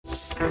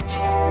Hi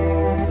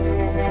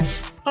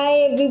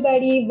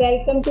everybody,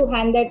 welcome to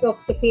Hand That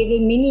Rocks the Cradle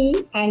Mini,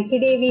 and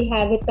today we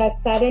have with us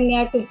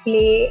Saranya to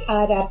play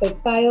our rapid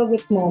fire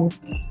with mom.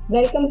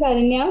 Welcome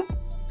Saranya.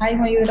 Hi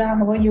Mayura,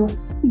 how are you?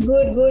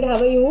 Good. How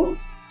are you?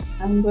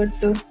 I'm good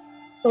too.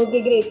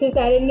 Okay, great. So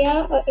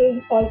Saranya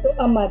is also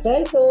a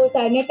mother. So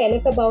Saranya, tell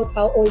us about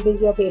how old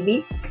is your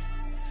baby?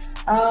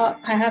 I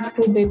have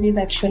two babies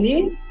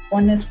actually.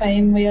 One is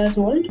 5 years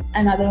old,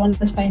 and other one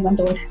is 5 months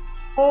old.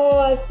 Oh,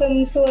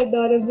 awesome! So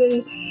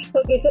adorable.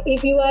 Okay, so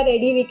if you are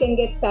ready, we can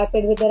get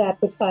started with the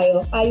rapid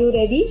fire. Are you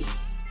ready?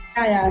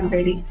 Yeah, I'm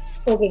ready.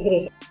 Okay,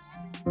 great.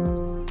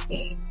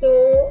 So,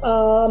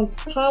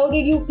 how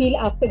did you feel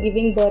after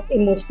giving birth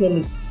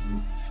emotionally?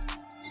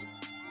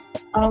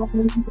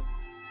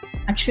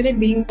 Actually,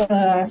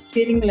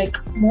 feeling like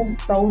more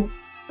proud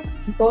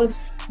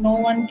because no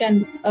one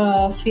can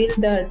feel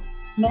that.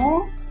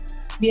 No,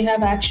 we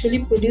have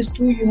actually produced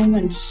two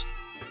humans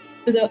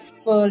to the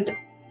world.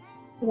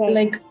 Right.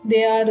 Like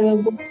they are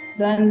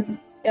done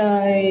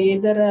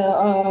either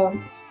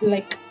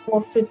like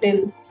what to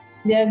tell.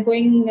 They are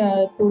going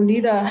to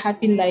lead a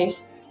happy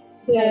life,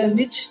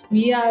 which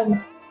we are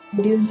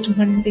produced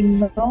hunting.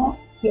 No,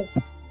 Yes.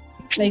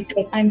 like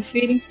I'm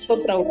feeling so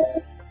proud.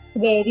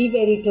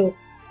 Very true.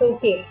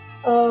 Okay.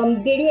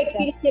 Did you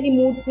experience any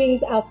mood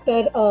swings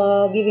after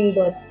giving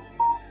birth?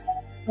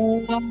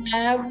 I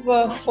have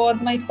for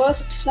my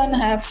first son,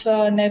 I have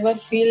never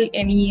feel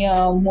any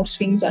mood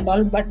swings at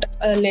all. But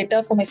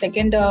later for my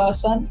second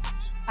son,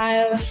 I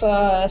have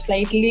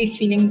slightly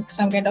feeling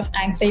some kind of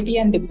anxiety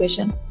and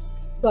depression.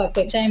 Got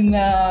it. Which I'm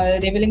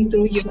revealing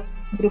through your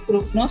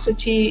group, no?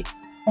 Suchi,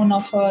 one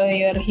of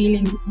your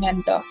healing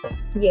mentor.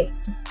 Yes.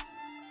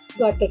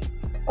 Got it.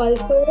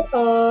 Also,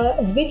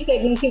 which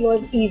pregnancy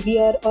was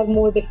easier or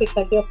more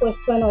difficult, your first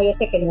one or your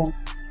second one?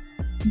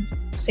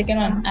 Second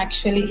one,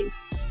 actually.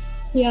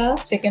 Yeah.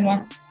 Second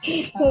one.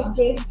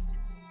 Okay.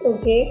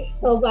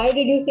 Why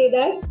did you say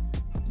that?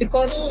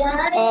 Because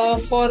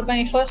for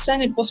my first son,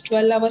 it was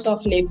 12 hours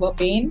of labor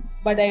pain,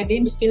 but I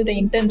didn't feel the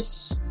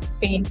intense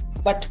pain.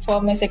 But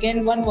for my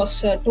second one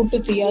was 2 to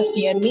 3 hours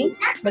nearly,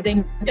 but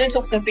the intense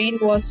of the pain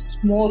was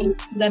more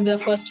than the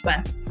first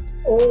one.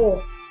 Oh,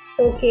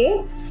 okay.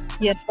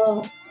 Yes.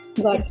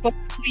 Got it. Was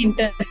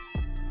intense.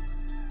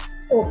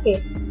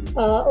 Okay.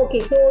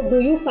 So, do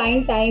you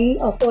find time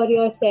for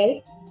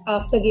yourself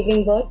after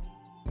giving birth?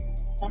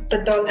 Not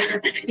at all.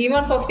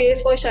 Even for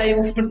face wash, I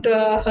would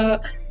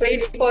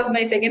wait for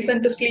my second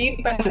son to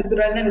sleep and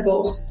run and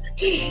go.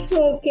 Okay.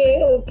 So, do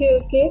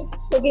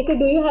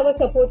you have a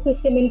support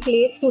system in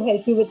place to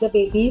help you with the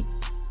babies?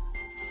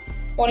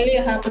 Only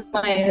I have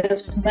my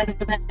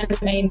husband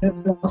and my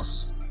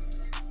in-laws.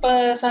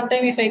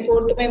 Sometimes if I go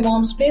to my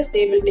mom's place,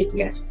 they will take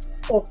care.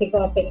 Okay,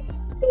 got it.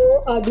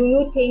 So, do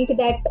you think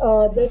that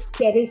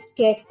there is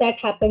stress that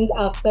happens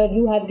after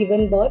you have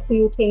given birth? Do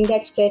you think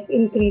that stress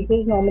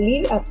increases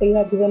normally after you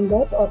have given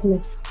birth or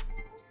no?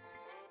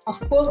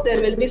 Of course,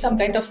 there will be some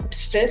kind of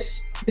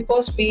stress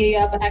because we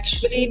have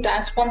actually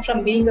transformed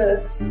from being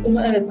a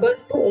girl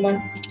to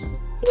woman,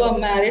 to a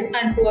married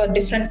and to a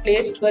different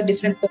place, to a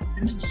different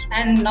person.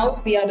 And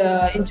now we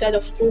are in charge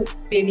of two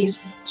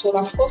babies. So,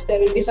 of course, there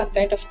will be some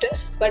kind of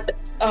stress. But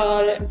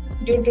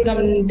due to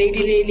the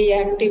daily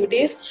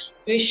activities,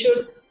 we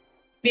should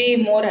be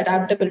more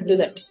adaptable to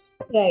that.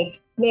 Right.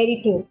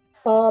 Very true.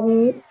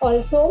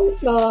 Also,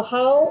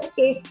 how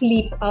is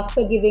sleep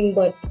after giving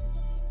birth?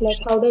 Like,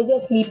 how does your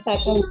sleep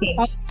pattern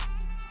change?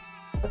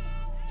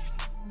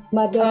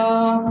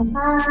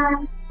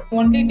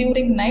 Only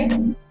during night,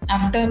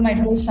 after my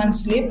two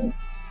sons sleep,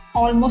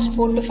 almost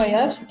 4 to 5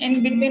 hours.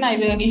 In between, I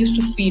used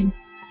to feed.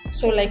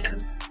 So, like,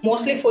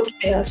 mostly 4 to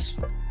 5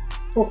 hours.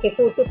 Okay,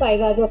 4 to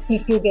 5 hours of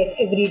sleep you get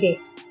every day.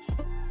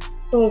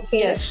 Okay.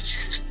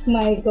 Yes.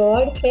 My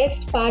God,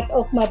 best part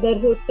of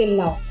motherhood till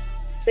now.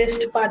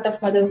 Best part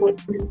of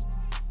motherhood.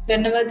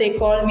 Whenever they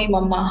call me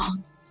mama.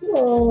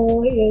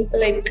 Oh, yes.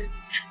 Like,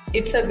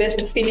 it's a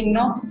best feeling,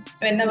 no?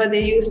 Whenever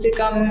they used to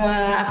come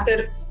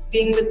after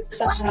being with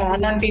some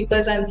unknown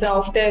people and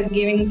after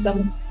giving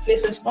some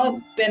places, no?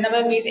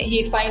 Whenever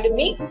he find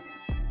me,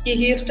 he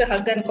used to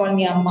hug and call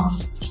me amma.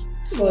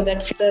 So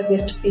that's the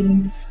best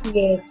feeling.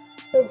 Yes.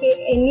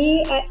 Okay,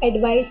 any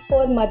advice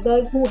for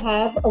mothers who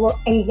have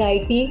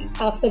anxiety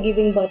after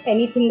giving birth?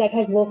 Anything that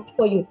has worked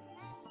for you?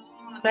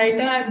 Right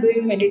now I'm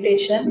doing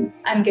meditation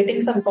and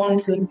getting some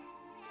counseling.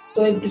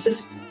 So this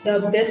is the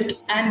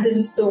best and this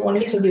is the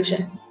only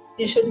solution.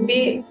 You should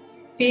feel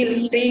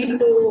free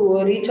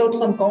to reach out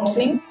some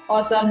counseling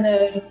or some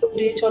to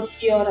reach out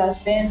to your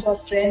husbands or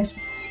friends.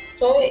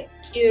 So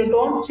you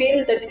don't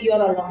feel that you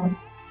are alone.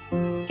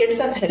 Get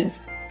some help.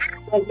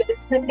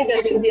 Definitely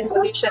there will be a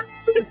solution.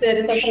 If there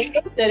is a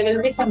problem, there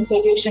will be some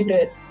solution to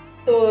it.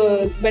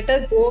 So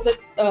better go with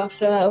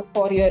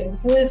for your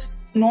who is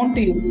known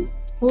to you,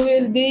 who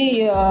will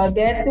be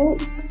there to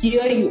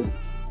hear you.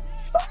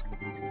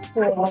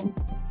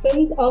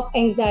 Symptoms of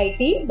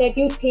anxiety that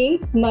you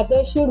think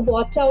mothers should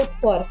watch out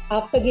for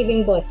after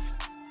giving birth?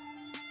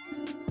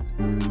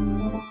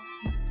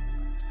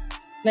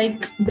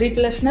 Like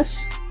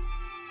breathlessness,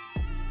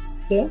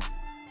 Okay.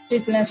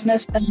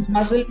 Sleeplessness,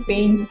 muscle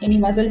pain, any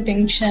muscle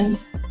tension,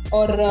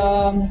 or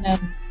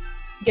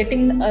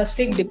getting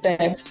sleep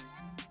deprived.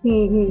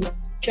 Mm-hmm.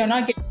 If you're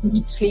not getting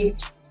enough sleep,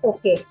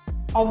 Okay.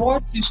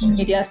 avoid social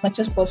media as much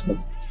as possible.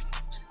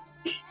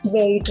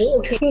 Very true.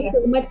 Okay. Thank you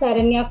so much,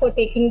 Saranya, for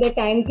taking the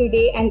time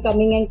today and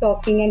coming and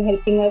talking and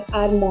helping us,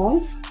 our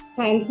moms.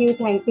 Thank you.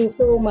 Thank you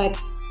so much.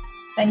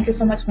 Thank you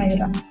so much,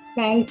 Mahira.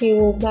 Thank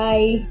you.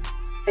 Bye.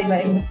 Bye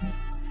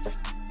bye.